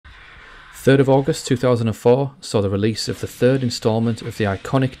3rd of August 2004 saw the release of the third instalment of the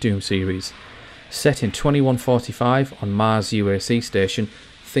iconic Doom series. Set in 2145 on Mars UAC station,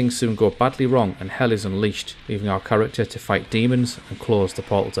 things soon go badly wrong and hell is unleashed, leaving our character to fight demons and close the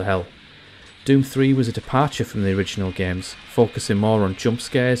portal to hell. Doom 3 was a departure from the original games, focusing more on jump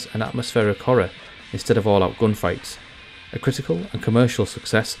scares and atmospheric horror instead of all-out gunfights. A critical and commercial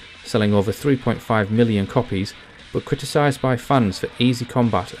success, selling over 3.5 million copies, but criticised by fans for easy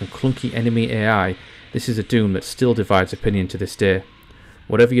combat and clunky enemy AI, this is a Doom that still divides opinion to this day.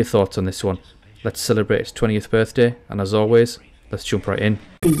 Whatever your thoughts on this one, let's celebrate its 20th birthday, and as always, let's jump right in.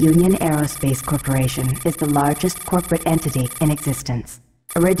 The Union Aerospace Corporation is the largest corporate entity in existence.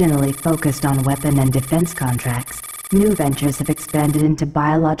 Originally focused on weapon and defense contracts, new ventures have expanded into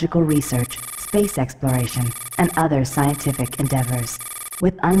biological research, space exploration, and other scientific endeavors.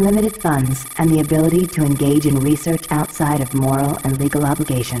 With unlimited funds and the ability to engage in research outside of moral and legal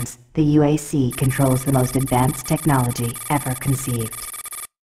obligations, the UAC controls the most advanced technology ever conceived.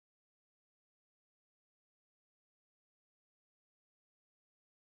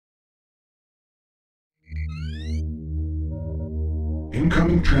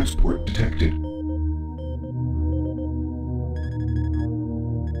 Incoming transport detected.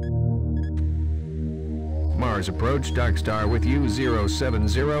 Mars approach, Dark Star with you,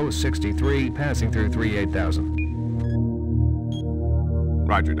 07063, passing through 38000.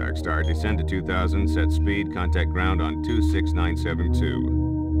 Roger, Dark Star. Descend to 2000, set speed, contact ground on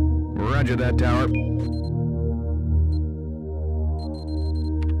 26972. Roger that, tower.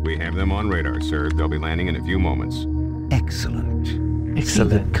 We have them on radar, sir. They'll be landing in a few moments. Excellent.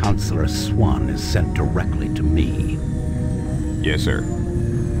 Excellent. See that Counselor Swan is sent directly to me. Yes, sir.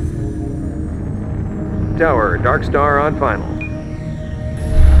 Tower, Dark Star on final.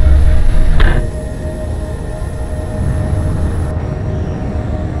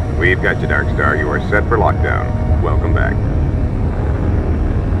 We've got you, Dark Star. You are set for lockdown. Welcome back.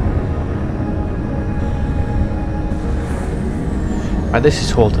 This is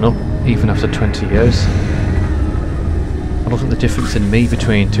holding up, even after 20 years. I don't think the difference in me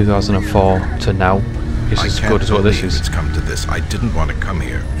between 2004 to now is as good as what this is. It's come to this. I didn't want to come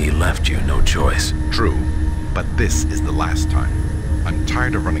here. He left you no choice. True, but this is the last time. I'm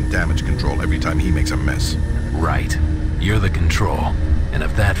tired of running damage control every time he makes a mess. Right. You're the control. And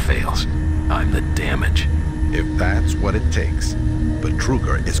if that fails, I'm the damage. If that's what it takes. But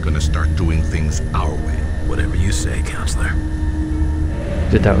Truger is going to start doing things our way. Whatever you say, Counselor.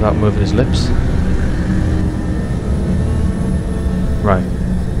 Did that without moving his lips. Right.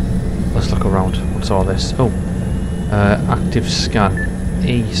 Let's look around. What's all this? Oh. Active scan.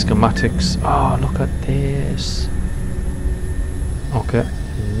 Schematics. Oh, look at this. Okay.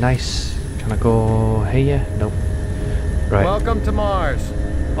 Nice. Can I go here? Nope. Right. Welcome to Mars.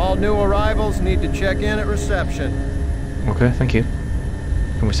 All new arrivals need to check in at reception. Okay, thank you.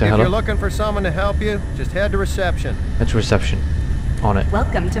 Can we say If hello? you're looking for someone to help you, just head to reception. Head to reception. On it.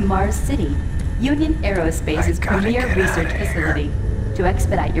 Welcome to Mars City, Union Aerospace's premier research facility. To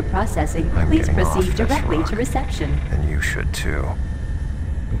expedite your processing, please proceed directly to reception. And you should too.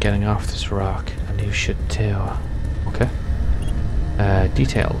 I'm getting off this rock, and you should too. Okay.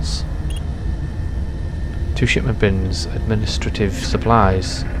 Details. 2 shipment bins, administrative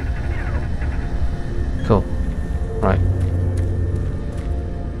supplies. Cool. Right.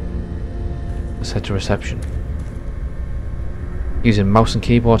 Let's head to reception. Using mouse and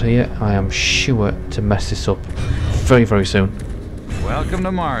keyboard here, I am sure to mess this up very, very soon. Welcome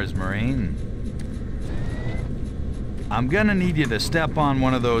to Mars, Marine. I'm gonna need you to step on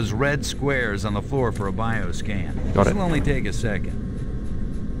one of those red squares on the floor for a bioscan. Got it. This'll only take a second.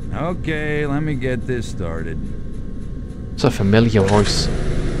 Okay, let me get this started. It's a familiar voice.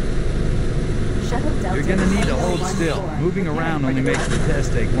 You're gonna need to hold still. Moving around only makes the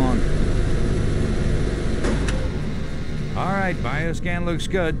test take longer. Alright, bioscan looks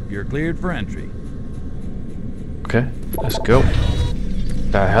good. You're cleared for entry. Okay, let's go.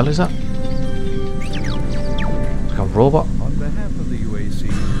 The hell is that? Like a robot? On behalf of the UAC,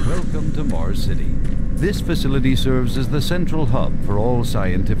 welcome to Mars City. This facility serves as the central hub for all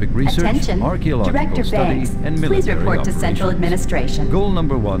scientific research, Attention, archaeological Director study, Banks, and military please report to operations. Central Administration. Goal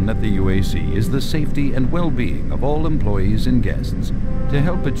number 1 at the UAC is the safety and well-being of all employees and guests. To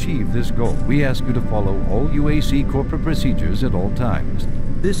help achieve this goal, we ask you to follow all UAC corporate procedures at all times.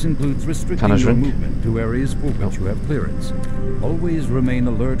 This includes restricting Can I your drink? movement to areas for which you have clearance. Always remain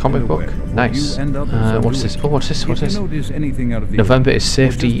alert Comic and book. aware of what Nice. you and others are What's doing. this? Oh, what's this? What's If this? you notice anything out of the November ordinary, is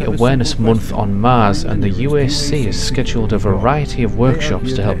Safety or just have a Awareness simple Month question, on Mars, and the remember UAC has scheduled a variety of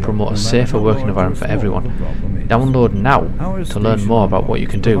workshops to help promote a safer working environment for everyone. Download now to learn more about what you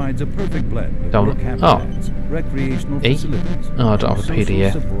can do. provides a perfect blend of Down- work habitats, recreational E? facilities, Oh, I don't have a and social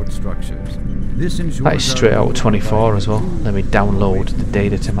PDA. support structures. This That ensures is straight out of our 24 as well. Let me download the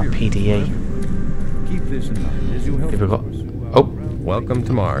data to my PDA. Keep this in mind as you help Here we go. those who are Oh, Welcome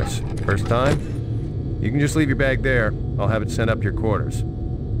to Mars. First time? You can just leave your bag there. I'll have it sent up to your quarters.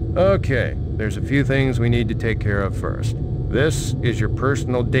 Okay, there's a few things we need to take care of first. This is your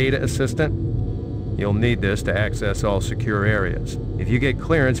personal data assistant. You'll need this to access all secure areas. If you get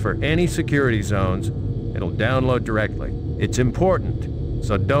clearance for any security zones, it'll download directly. It's important,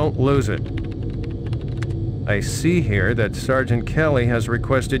 so don't lose it. I see here that Sergeant Kelly has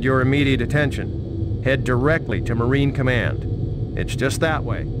requested your immediate attention. Head directly to Marine Command. It's just that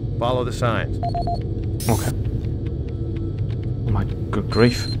way. Follow the signs. okay. Oh my good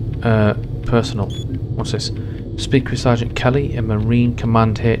grief. Personal. What's this? Speak with Sergeant Kelly in Marine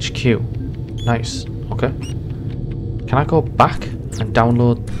Command HQ. Nice. Okay. Can I go back and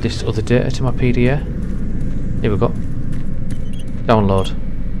download this other data to my PDA? Here we go. Download.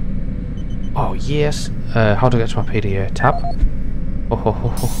 Oh yes. How do I get to my PDA? Tab. Oh ho ho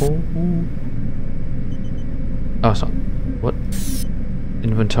ho ho. Oh, it's not. What?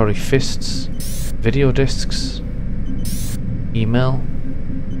 Inventory fists. Video discs. Email.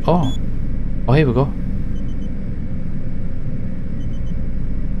 Oh. Oh, here we go.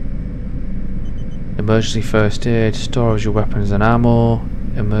 Emergency first aid, storage of weapons and ammo,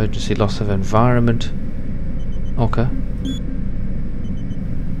 emergency loss of environment. Okay.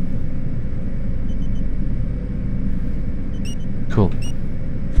 Cool.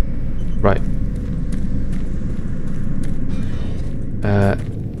 Right.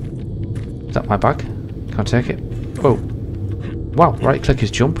 Is that my bag? Can I take it? Whoa. Wow, right click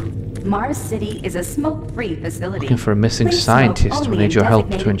is jump. Mars City is a smoke-free facility. Looking for a missing Please scientist. smoke We only need in your help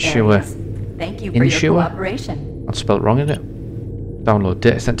to designated ensure. areas. Thank you for Ensure? your cooperation. That's spelled wrong, isn't it? Download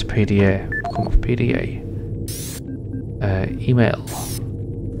data sent to PDA. Come off PDA. Email.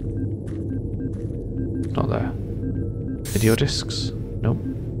 Not there. Video discs? Nope.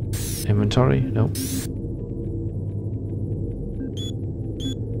 Inventory? Nope.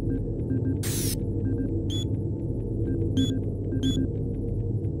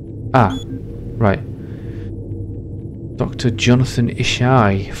 Ah, right. Dr. Jonathan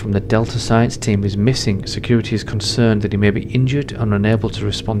Ishai from the Delta Science team is missing. Security is concerned that he may be injured and unable to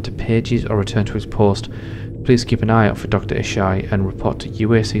respond to pages or return to his post. Please keep an eye out for Dr. Ishai and report to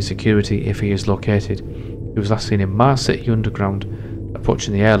UAC security if he is located. He was last seen in Mars City Underground,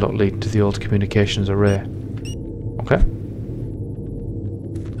 approaching the airlock leading to the old communications array. Okay.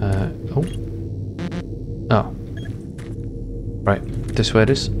 Oh. Oh. Right, this way it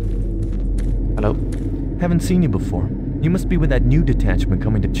is. Hello. Haven't seen you before. You must be with that new detachment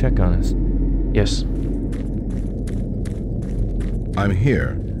coming to check on us. Yes. I'm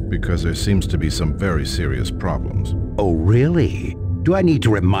here because there seems to be some very serious problems. Oh, really? Do I need to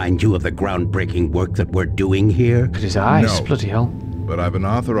remind you of the groundbreaking work that we're doing here? Look at his eyes, No. bloody hell. But I've been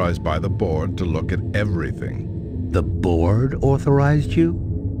authorized by the board to look at everything. The board authorized you?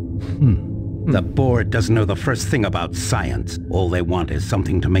 The board doesn't know the first thing about science. All they want is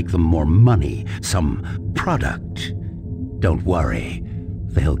something to make them more money, some product. Don't worry,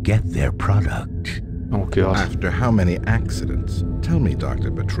 they'll get their product. Oh god. After how many accidents? Tell me, Dr.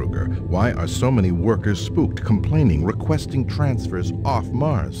 Betruger, why are so many workers spooked, complaining, requesting transfers off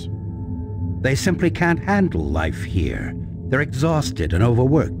Mars? They simply can't handle life here. They're exhausted and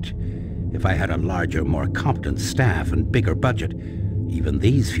overworked. If I had a larger, more competent staff and bigger budget, even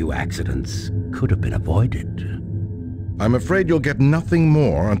these few accidents could have been avoided. I'm afraid you'll get nothing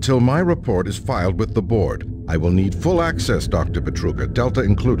more until my report is filed with the board. I will need full access, Dr. Betruger, Delta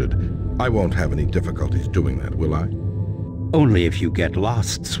included. I won't have any difficulties doing that, will I? Only if you get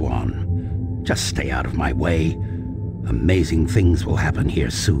lost, Swan. Just stay out of my way. Amazing things will happen here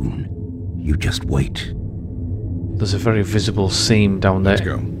soon. You just wait. There's a very visible seam down there, Let's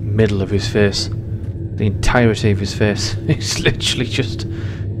go. middle of his face. The entirety of his face is literally just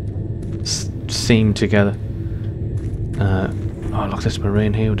seamed together. Oh look, this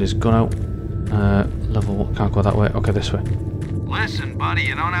Marine here with his gun out. Level 1, can't go that way. Okay, this way. Listen, buddy,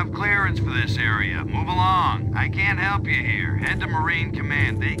 you don't have clearance for this area. Move along. I can't help you here. Head to Marine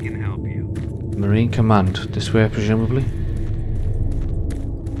Command. They can help you. Marine Command. This way, presumably.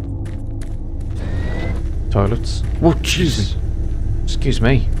 Toilets. Oh, Jesus. Excuse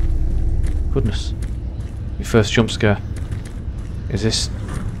me. Goodness. Your first jump scare. Is this...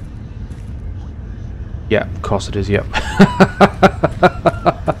 Yeah, of course it is, yep.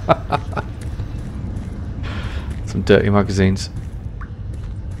 Some dirty magazines.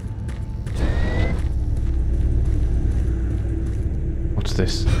 What's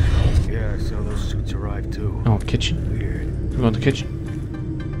this? Yeah, so those suits arrived too. Oh, kitchen. Weird. Go on the kitchen.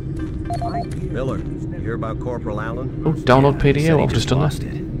 Miller, you hear about Corporal Allen? Oh, download PDA. What I've just done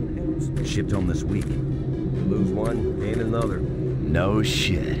that. Shipped home this week. Lose one, gain another. No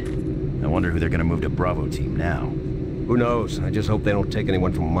shit. I wonder who they're gonna move to Bravo team now. Who knows? I just hope they don't take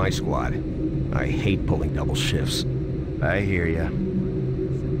anyone from my squad. I hate pulling double shifts. I hear ya.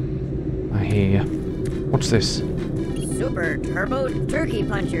 I hear ya. What's this? Super Turbo Turkey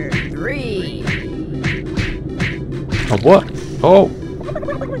Puncher 3. Oh, what? Oh!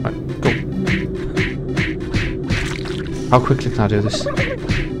 Right, go. How quickly can I do this?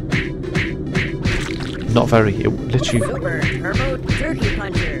 Not very. It literally... Super Turbo Turkey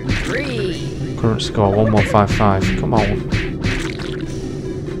Puncher 3. Current score 1155. Come on.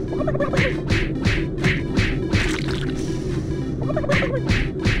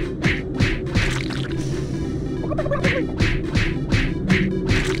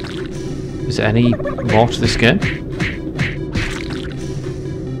 Is there any more to this game?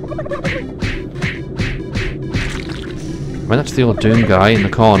 I mean, that's the old Doom guy in the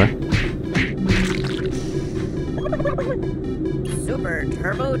corner. Super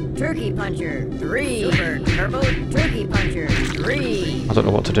Turbo Turkey Puncher 3. Super Turbo Turkey Puncher 3. I don't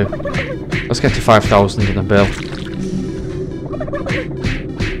know what to do. Let's get to 5,000 and then bail.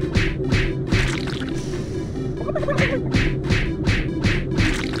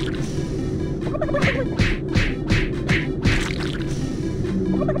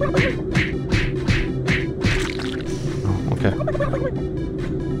 Oh, okay.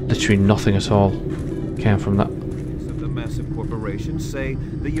 Literally nothing at all came from that. The massive corporations say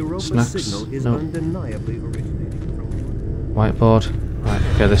the Europa Snacks? signal is No. undeniably originating from... Whiteboard. Right,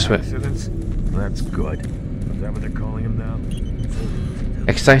 okay, this way. Accidents? That's good. Is that what they're calling him now?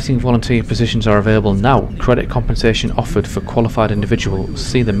 Exciting volunteer positions are available now. Credit compensation offered for qualified individuals.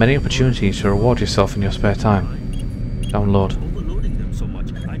 See the many opportunities to reward yourself in your spare time. Download. Overloading them so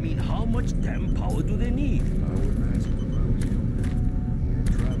much. I mean, how much damn power do they need?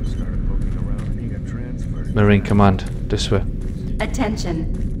 Travis started poking around and he got transferred. Marine Command. This way.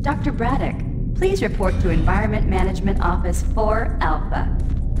 Attention. Dr. Braddock, please report to Environment Management Office 4 Alpha.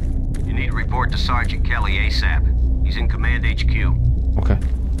 You need to report to Sergeant Kelly ASAP. He's in Command HQ. Okay.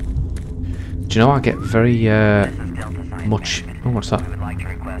 Do you know I get very much... Oh, what's that?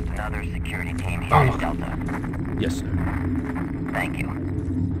 Oh, look. Yes, sir. Thank you.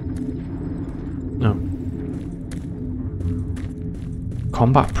 No.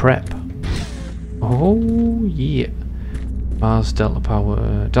 Combat prep. Oh, yeah. Mars Delta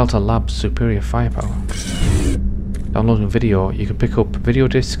Power... Delta Labs Superior Firepower. Downloading video. You can pick up video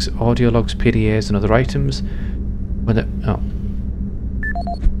discs, audio logs, PDAs and other items. When the... Oh.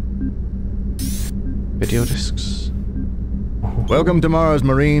 Video discs. Oh. Welcome to Mars,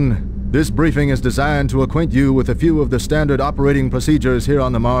 Marine. This briefing is designed to acquaint you with a few of the standard operating procedures here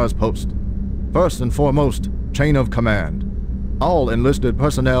on the Mars post. First and foremost, chain of command. All enlisted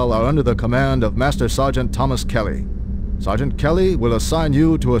personnel are under the command of Master Sergeant Thomas Kelly. Sergeant Kelly will assign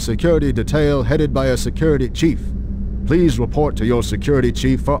you to a security detail headed by a security chief. Please report to your security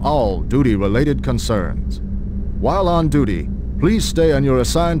chief for all duty-related concerns. While on duty, please stay in your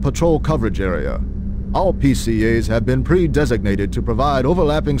assigned patrol coverage area. All PCAs have been pre-designated to provide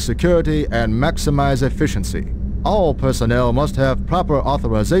overlapping security and maximize efficiency. All personnel must have proper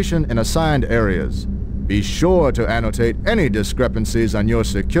authorization in assigned areas. Be sure to annotate any discrepancies on your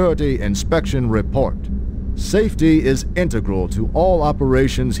security inspection report. Safety is integral to all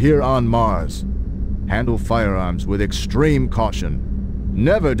operations here on Mars. Handle firearms with extreme caution.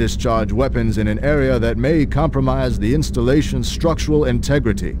 Never discharge weapons in an area that may compromise the installation's structural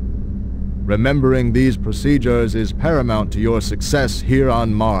integrity. Remembering these procedures is paramount to your success here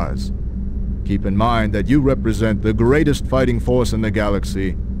on Mars. Keep in mind that you represent the greatest fighting force in the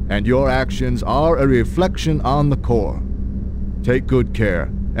galaxy, and your actions are a reflection on the Corps. Take good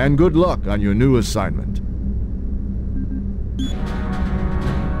care, and good luck on your new assignment.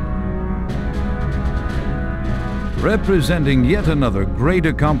 Representing yet another great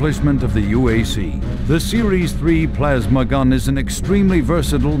accomplishment of the UAC, the Series 3 plasma gun is an extremely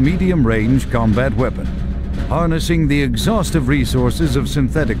versatile medium-range combat weapon. Harnessing the exhaustive resources of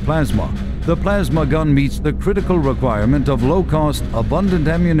synthetic plasma, the plasma gun meets the critical requirement of low-cost, abundant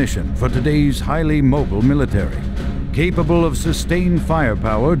ammunition for today's highly mobile military. capable of sustained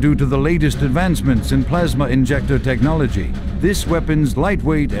firepower due to the latest advancements in plasma injector technology. This weapon's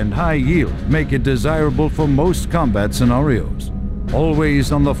lightweight and high yield make it desirable for most combat scenarios.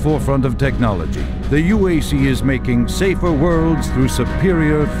 Always on the forefront of technology, the UAC is making safer worlds through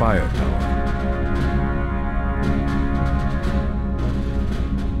superior firepower.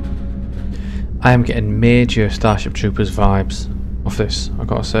 I am getting major Starship Troopers vibes off this, I've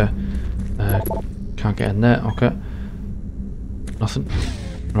got to say. Can't get in there, okay. Nothing.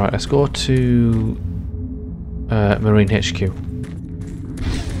 Right, let's go to Marine HQ.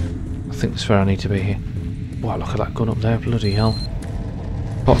 I think that's where I need to be here. Wow, look at that gun up there, bloody hell.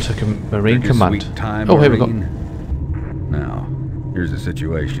 What took a Marine command? Oh, here we go. Now, here's the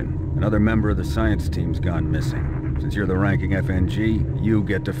situation. Another member of the science team's gone missing. Since you're the ranking FNG, you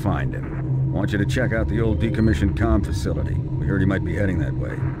get to find him. I want you to check out the old decommissioned comm facility. We heard he might be heading that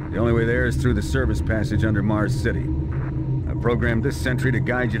way. The only way there is through the service passage under Mars City. I've programmed this sentry to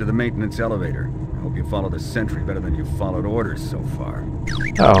guide you to the maintenance elevator. I hope you follow the sentry better than you've followed orders so far.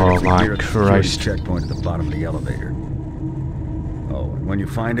 Oh my Christ. Checkpoint at the bottom of the elevator. Oh, and when you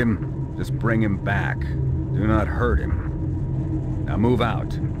find him, just bring him back. Do not hurt him. Now move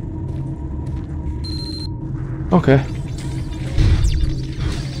out. Okay.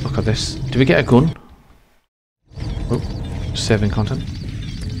 Look at this. Do we get a gun? Oh, saving content.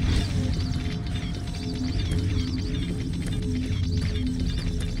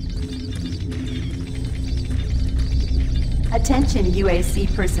 Attention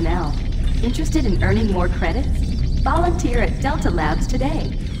UAC personnel. Interested in earning more credits? Volunteer at Delta Labs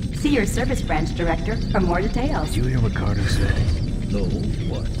today. See your service branch director for more details. Did you hear what Carter said? No,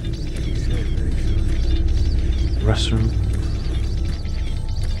 what? He said Restroom.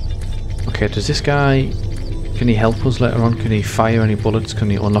 Okay, does this guy... Can he help us later on? Can he fire any bullets? Can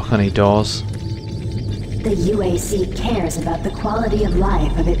he unlock any doors? The UAC cares about the quality of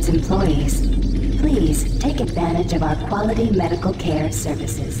life of its employees. Please take advantage of our quality medical care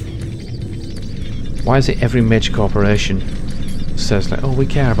services. Why is it every major corporation says like, oh, we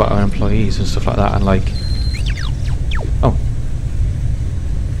care about our employees and stuff like that, and like, oh,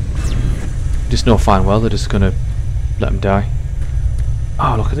 just know fine well they're just gonna let them die.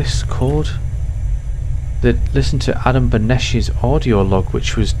 Oh, look at this code. They listened to Adam Benesh's audio log,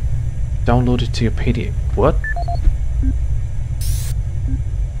 which was downloaded to your PDF. What?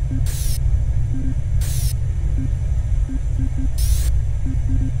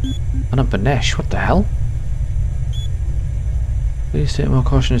 Adam Benesh, what the hell? Please take more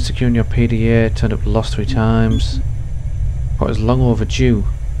caution in securing your PDA. Turned up lost 3 times. What is long overdue?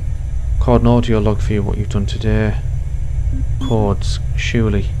 Record an audio log for you what you've done today. Codes,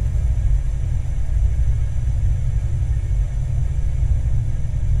 surely.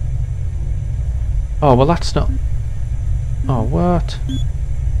 Oh, well that's not... Oh, what?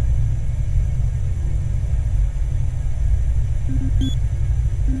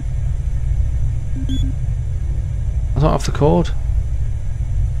 I don't have the code.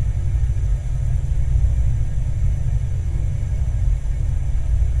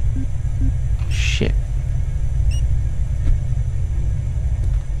 Shit.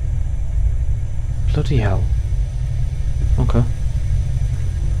 Bloody hell. Okay.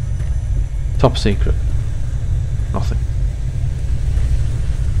 Top secret. Nothing.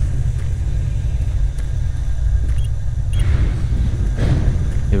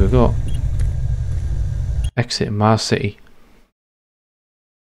 Here we go. Exit Mars City.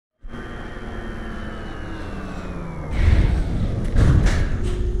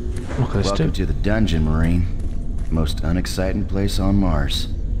 Look at this dude. Welcome to the dungeon, Marine. Most unexciting place on Mars.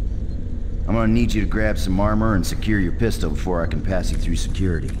 I'm gonna need you to grab some armor and secure your pistol before I can pass you through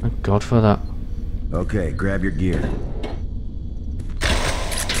security. Thank God for that. Okay, grab your gear.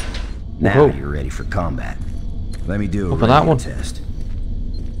 Now you're ready for combat. Let me do a radio test.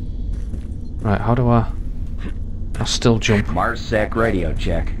 Right, how do I... I'll still jump. Mars Sec radio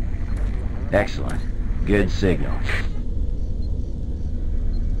check. Excellent. Good signal.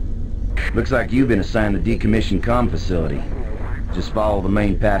 Looks like you've been assigned the decommissioned comm facility. Just follow the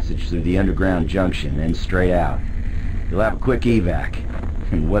main passage through the underground junction, then straight out. You'll have a quick evac.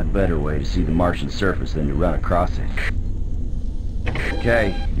 And what better way to see the Martian surface than to run across it?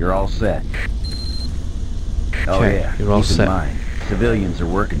 Okay, you're all set. Oh yeah, you're all keep set. in mind, civilians are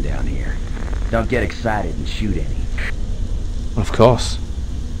working down here. Don't get excited and shoot any. Of course.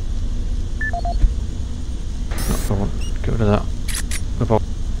 No, I want to get rid of that. About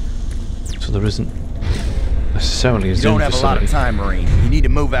so there isn't necessarily a Zoom You don't have facility. a lot of time, Marine. You need to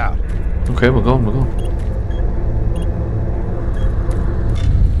move out. Okay, we're going, we're going.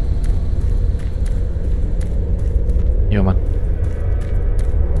 Yeah, man.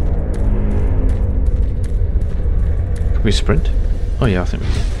 Can we sprint? Oh yeah, I think we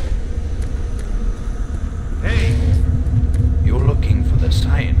can. Hey! You're looking for the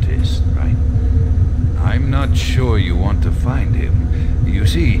scientist, right? I'm not sure you want to find him. You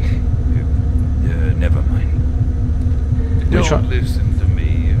see... never mind. Don't listen to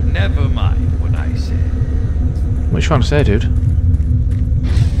me. Never mind what I said. What are you trying to say, dude?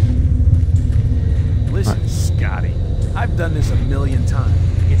 Listen, Scotty. I've done this 1,000,000 times.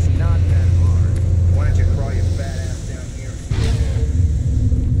 It's not that hard. Why don't you crawl your fat ass down here?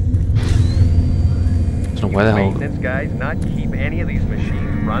 So where the hell? Maintenance guys not keep any of these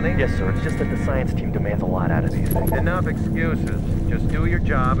machines running? Yes, sir. It's just that the science team demands a lot out of these things. Enough excuses. Just do your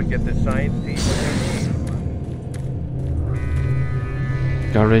job and get the science team what they need.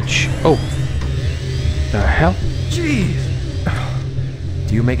 Garage. Oh. The hell? Jeez.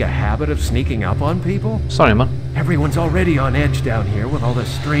 Do you make a habit of sneaking up on people? Sorry, man. Everyone's already on edge down here with all the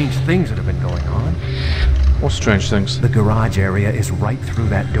strange things that have been going on. What strange things? The garage area is right through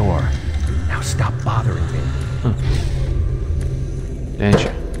that door. Now stop bothering me.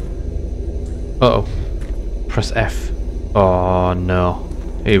 Danger. Uh-oh. Press F. Oh, no.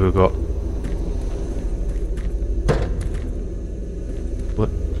 Here we go. What?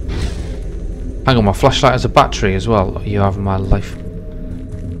 Hang on, my flashlight has a battery as well. You have my life.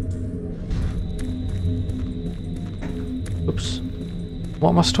 Oops. What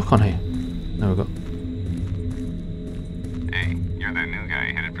am I stuck on here? There we go. Hey, you're that new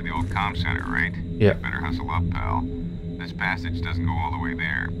guy headed for the old comm center, right? Yeah. Better hustle up, pal. This passage doesn't go all the way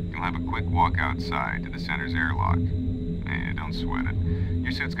there. You'll have a quick walk outside to the center's airlock. Eh, don't sweat it.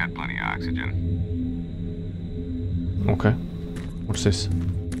 Your suit's got plenty of oxygen. Okay. What's this?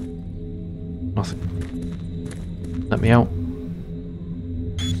 Nothing. Let me out.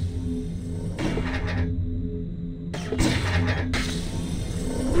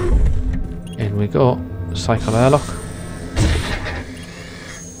 In we go. Cycle airlock.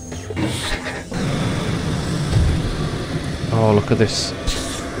 Oh, look at this.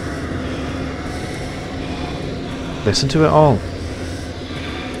 Listen to it all.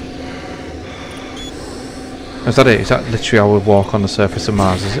 Is that it? Is that literally how we walk on the surface of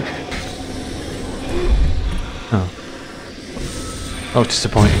Mars, is it? Oh. Oh,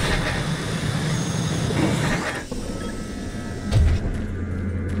 disappointing.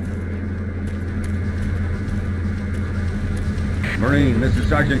 Marine, this is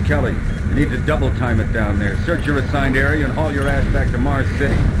Sergeant Kelly. You need to double time it down there. Search your assigned area and haul your ass back to Mars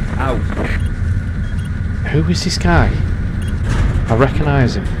City. Out. Who is this guy? I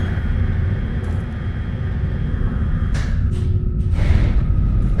recognise him.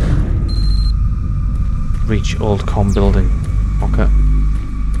 Reach old comm building. Okay.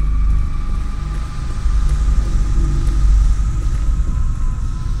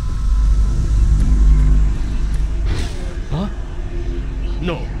 Huh?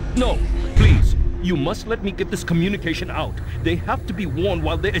 No, no, please. You must let me get this communication out. They have to be warned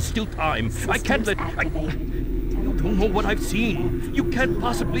while there is still time. I can't let... You don't know what I've seen. You can't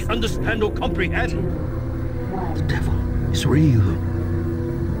possibly understand or comprehend. The devil is real.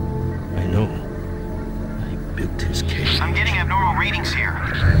 I know. I built his cage. I'm getting abnormal readings here.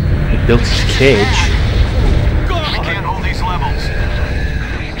 He built his cage? God. We can't hold these levels.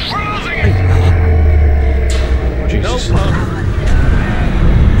 We're losing it! Jesus. No,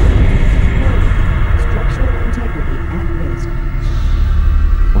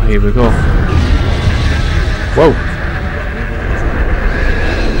 Well, here we go. Whoa!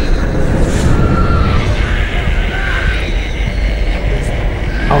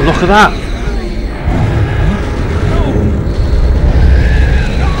 Oh, look at that!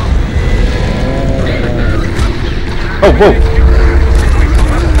 Oh, whoa!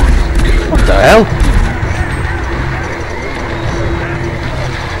 What the hell?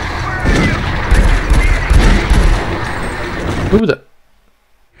 Who was it?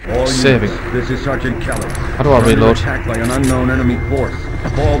 Saving. This is Sergeant Kelly. How do I reload? Attacked by an unknown enemy force.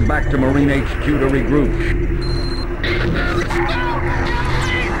 Fall back to Marine HQ to regroup.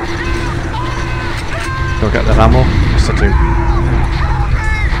 Do I get the ammo? Yes, I do.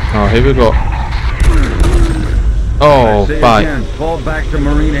 Oh, here we go. Oh, bye. Again, fall back to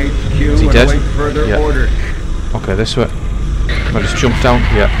Marine HQ Is he and dead? await further Yeah. orders. Okay, this way. Can I just jump down?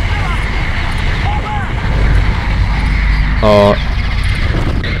 Yeah. Oh.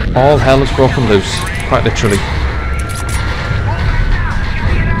 All hell has broken loose, quite literally.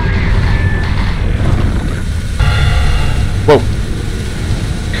 Whoa.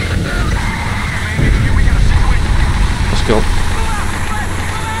 Let's go.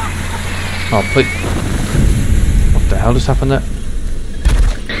 Oh, please. What the hell just happened there?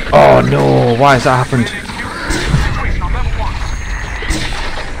 Oh no, why has that happened?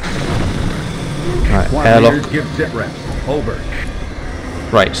 Right, airlock. Give sit reps. Over.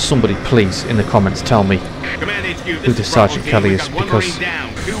 Right, somebody please in the comments tell me who this Sergeant Kelly is, because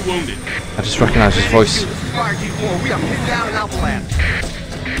I just recognise his voice.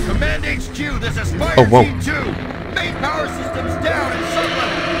 Oh, whoa.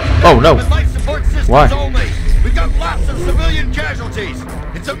 Oh no. Why? We've got lots of civilian casualties.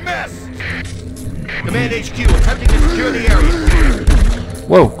 It's a mess. Command HQ attempting to secure the area.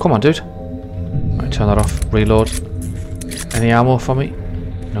 Whoa, come on, dude. Right, turn that off. Reload. Any ammo for me?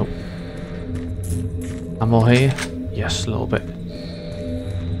 Nope. Ammo here? Yes, a little bit.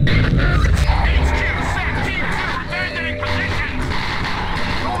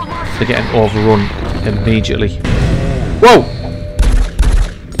 They're getting overrun immediately. Whoa!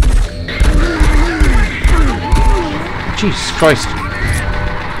 Jesus Christ.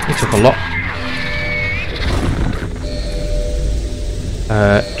 He took a lot.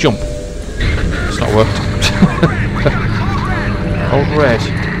 Jump. It's not worked. Old red.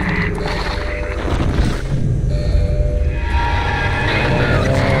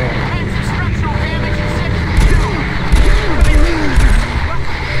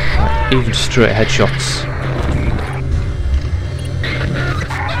 Even straight headshots.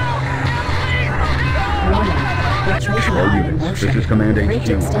 All units, this is Command HQ.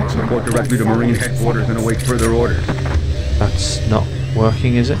 Report directly to Marine Headquarters and await further orders. That's not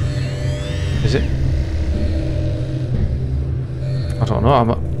working, is it? Is it? I don't know,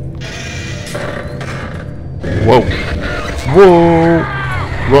 Whoa! Whoa!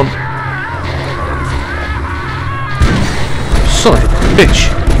 Run! Son of a bitch!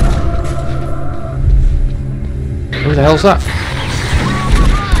 Who the hell's that?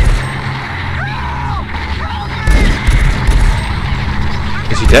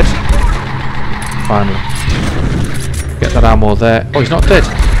 Is he dead? Finally. Get that ammo there. Oh, he's not dead.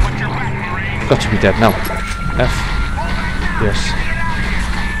 Got to be dead now. F. Yes.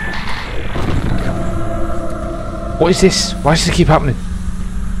 What is this? Why does it keep happening?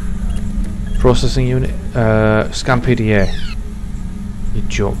 Processing unit. Scan PDA. You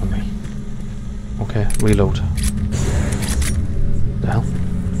joking me. Okay, reload. The hell?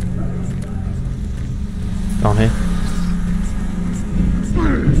 Down here.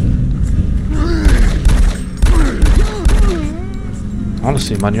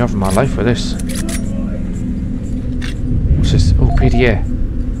 Honestly, man, you're having my life with this. What's this? Oh, PDA.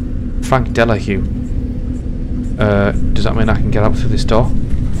 Frank Delahue. Does that mean I can get out through this door?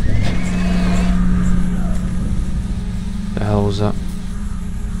 The hell was that?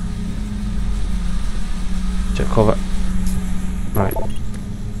 Check cover. Right.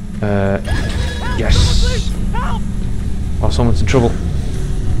 Yes. Oh, someone's in trouble.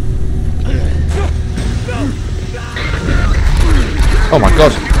 Oh my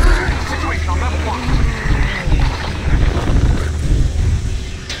god.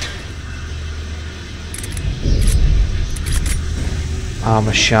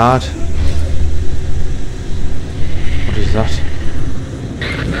 Armor shard. What is that?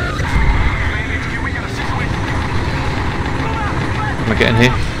 Am I getting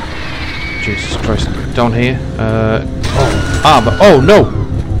here? Jesus Christ. Down here. Oh, armor. Oh no!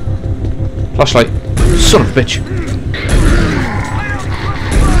 Flashlight. Son of a bitch.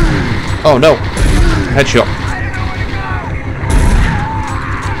 Oh no! Headshot.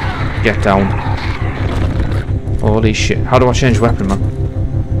 Get down. Holy shit. How do I change weapon, man?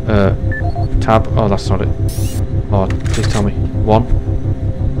 Tab. Oh, that's not it. Oh, please tell me. 1,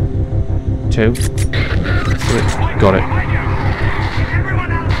 2, 3. Got it.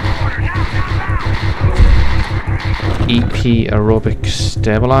 EP aerobic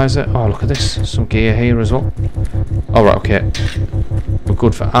stabilizer. Oh, look at this. Some gear here as well. Alright, okay. We're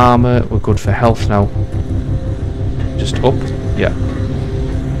good for armor. We're good for health now. Just up. Yeah.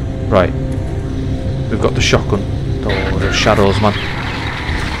 Right. We've got the shotgun. Oh, the shadows, man.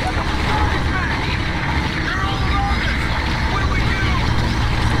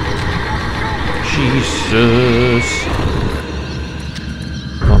 Jesus.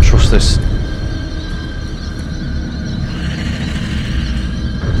 Don't trust this.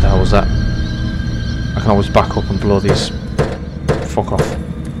 What the hell was that? I can always back up and blow these. Fuck off.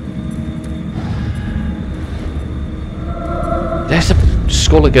 There's the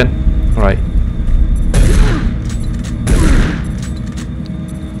skull again. Right.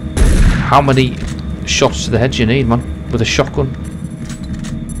 How many shots to the head do you need, man? With a shotgun?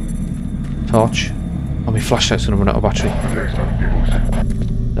 Torch. Oh, my flashlight's gonna run out of battery.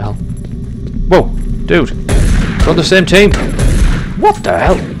 The hell? Whoa, dude. We're on the same team. What the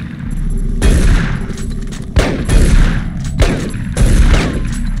hell?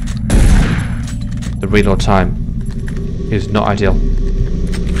 The reload time is not ideal.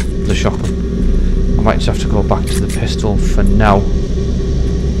 The shotgun. I might just have to go back to the pistol for now.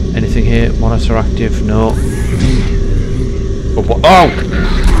 Anything here? Monitor active? No. But what? Oh!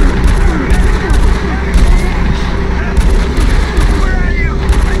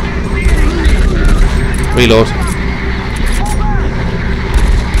 Reload.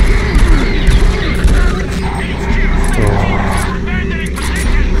 Oh.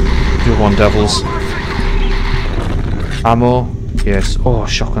 Do one, devils. Ammo. Yes. Oh,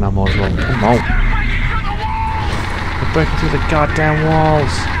 shotgun ammo as well. Come on. We're breaking through the goddamn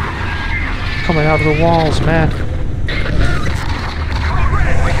walls. Coming out of the walls, man.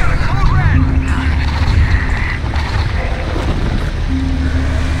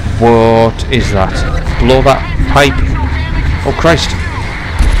 What is that? Blow that pipe. Oh, Christ.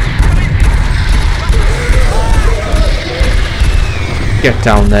 Get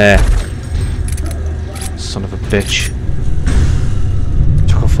down there. Son of a bitch.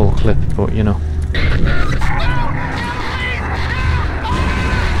 Took a full clip, but you know.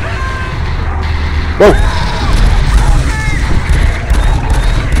 Whoa!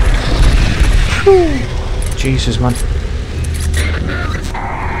 Whew. Jesus, man.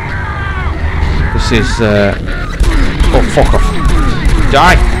 This is, oh, fuck off.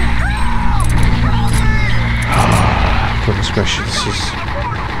 Die! Goodness gracious, this is a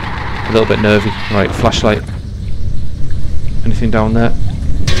little bit nervy. Right, flashlight. Anything down there?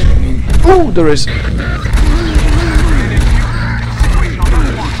 Oh, there is.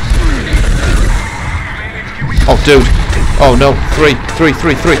 Oh, dude. Oh, no. Three.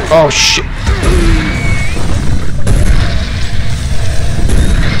 Oh, shit.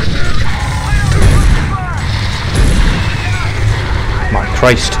 My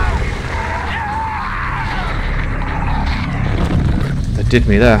Christ. They did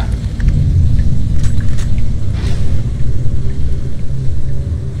me there.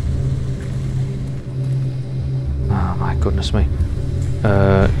 Oh, my goodness me.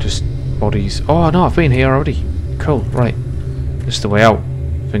 Just bodies. Oh, no, I've been here already. Cool, right. This is the way out.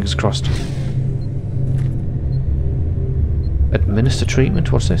 Fingers crossed. Administer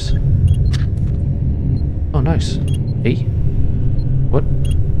treatment? What's this? Oh, nice. E? What?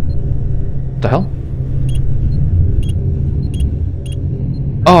 The hell?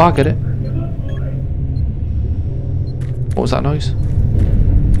 Oh, I get it. What was that noise?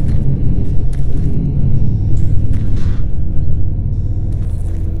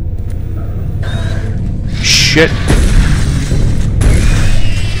 Shit.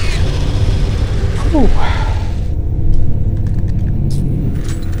 Ooh.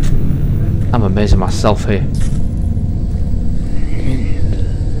 I'm amazing myself here.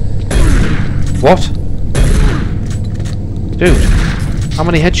 What? Dude, how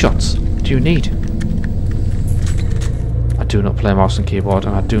many headshots do you need? I do not play mouse and keyboard,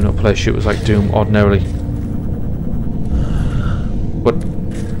 and I do not play shooters like Doom ordinarily. What?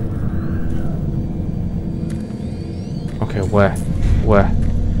 Okay, where? Where?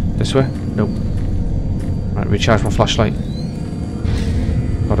 This way? Nope. Right, recharge my flashlight.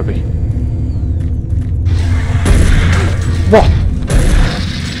 Gotta be. What?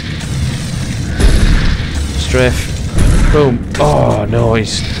 Strafe. Boom. Oh no,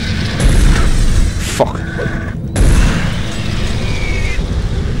 he's... Fuck.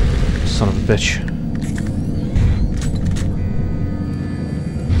 Son of a bitch.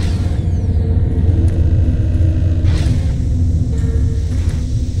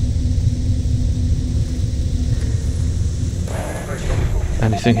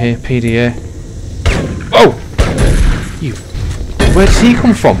 Anything here? PDA? Oh! You... Where does he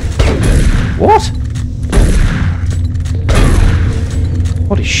come from? What?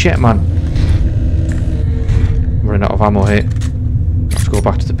 Holy shit, man. I'm running out of ammo here. Have to go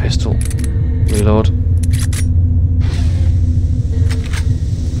back to the pistol. Reload.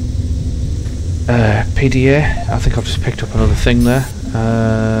 PDA. I think I've just picked up another thing there.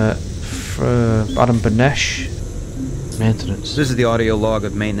 For Adam Bernesh. Maintenance. This is the audio log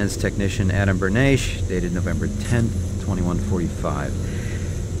of maintenance technician Adam Bernesh, dated November 10th,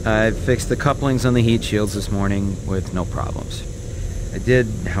 2145. I fixed the couplings on the heat shields this morning with no problems. I did,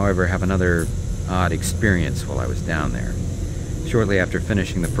 however, have another odd experience while I was down there. Shortly after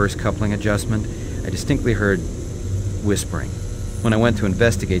finishing the first coupling adjustment, I distinctly heard whispering. When I went to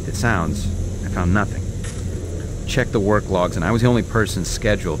investigate the sounds, I found nothing. Checked the work logs, and I was the only person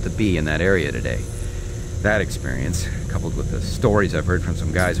scheduled to be in that area today. That experience, coupled with the stories I've heard from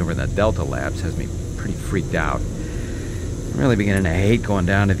some guys over in the Delta Labs, has me pretty freaked out. I'm really beginning to hate going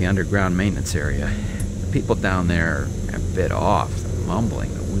down to the underground maintenance area. The people down there are a bit off. The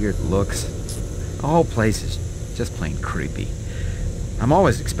mumbling, the weird looks. The whole place is just plain creepy. I'm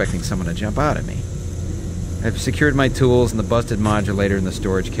always expecting someone to jump out at me. I've secured my tools and the busted modulator in the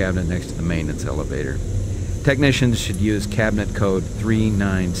storage cabinet next to the maintenance elevator. Technicians should use cabinet code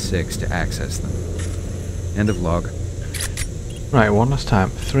 396 to access them. End of log. Right, one last time.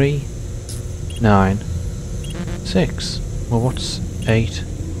 396. Well, what's 8,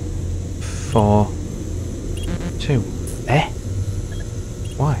 4, 2? Eh?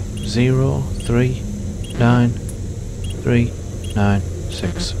 Why? 0, 3, 9, 3, 9,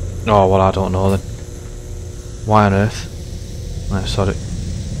 6. Oh, well, I don't know then. Why on earth? Right, sod it.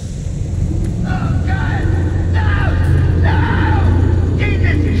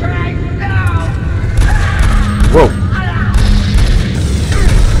 Whoa!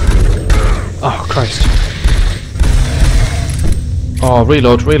 Oh, Christ. Oh,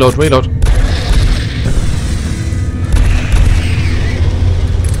 reload, reload, reload.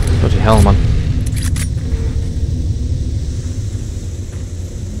 Bloody hell, man.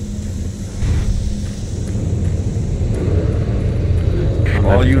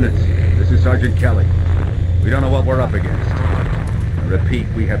 All units, this is Sergeant Kelly. We don't know what we're up against. I repeat,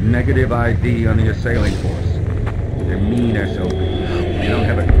 we have negative ID on the assailing force. They're mean SOBs. We don't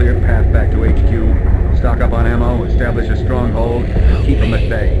have a clear path back to HQ. Stock up on ammo, establish a stronghold, and keep them at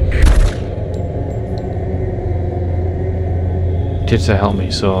bay. He did say help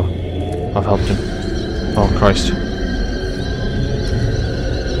me, so I've helped him. Oh, Christ.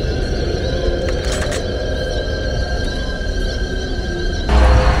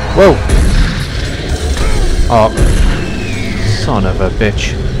 Whoa! Oh, son of a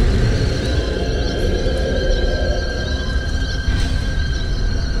bitch.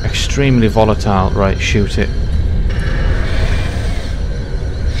 Extremely volatile. Right, shoot it.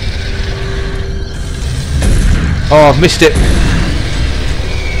 Oh, I've missed it.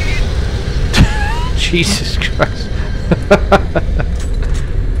 Jesus Christ.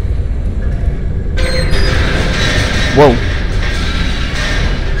 Whoa.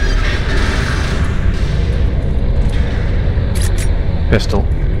 Pistol. Do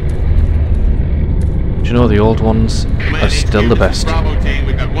you know the old ones are still the best? Bravo team,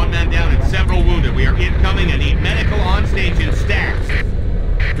 we've got one man down and several wounded. We are incoming and need medical on stage in stacks.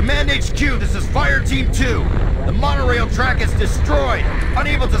 Command HQ, this is Fire Team 2. The monorail track is destroyed.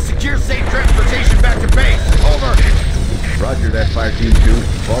 Unable to secure safe transportation back to base. Over. Roger that, Fire Team 2.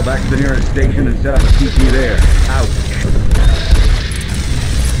 Fall back to the nearest station and set up a TP there. Out.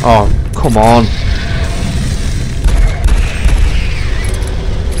 Oh, come on.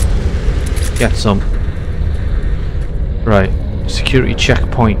 Get some. Right, security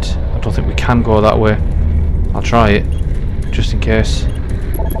checkpoint. I don't think we can go that way. I'll try it, just in case.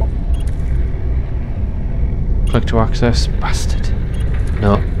 Click to access. Bastard.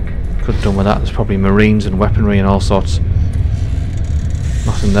 No, could have done with that. There's probably marines and weaponry and all sorts.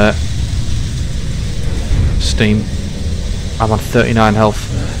 Nothing there. Steam. I'm on 39 health.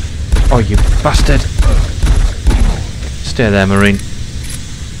 Oh, you bastard. Stay there, marine.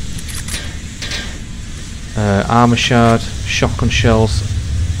 Armor shard, shotgun shells.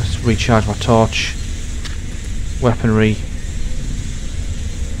 Let's recharge my torch. Weaponry.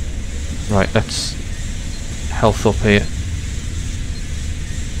 Right, let's health up here.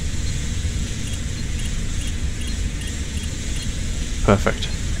 Perfect.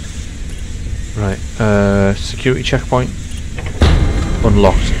 Right, security checkpoint.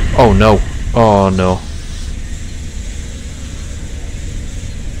 Unlocked. Oh no. Oh no.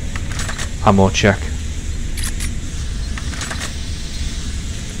 Ammo check.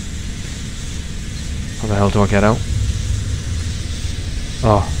 How the hell do I get out?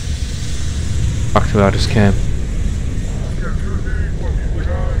 Oh. Back to where I just came.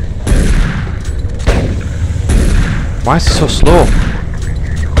 Why is it so slow?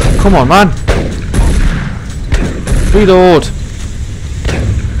 Come on, man! Reload!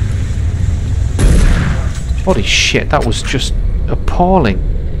 Holy shit, that was just appalling.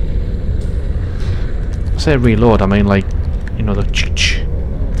 I say reload, I mean like, you know, the ch-ch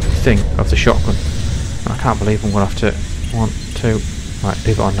thing of the shotgun. I can't believe I'm going to have to... 1, 2... Right,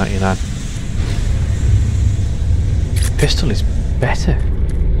 leave it on 99. Pistol is better.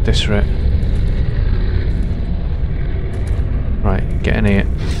 This rate. Right, get in here.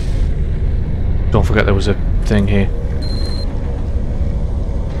 Don't forget there was a thing here.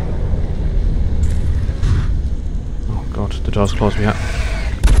 Oh god, the door's closed behind.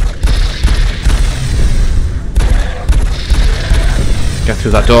 Get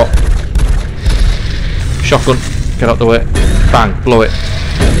through that door. Shotgun. Get out the way. Bang. Blow it.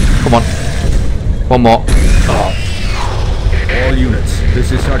 Come on. One more. Oh. All units,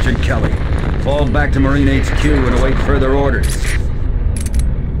 this is Sergeant Kelly. Fall back to Marine HQ and await further orders.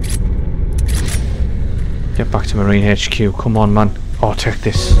 Get back to Marine HQ. Come on, man. Oh, take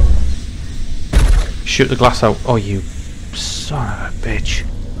this. Shoot the glass out. Oh, you son of a bitch.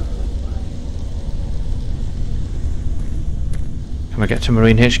 Can we get to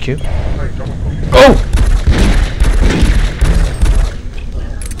Marine HQ? Oh!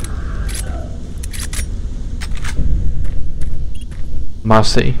 Mars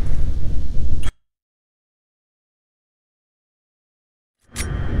City.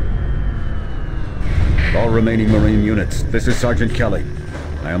 All remaining Marine units, this is Sergeant Kelly.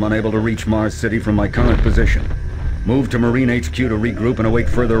 I am unable to reach Mars City from my current position. Move to Marine HQ to regroup and await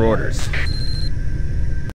further orders.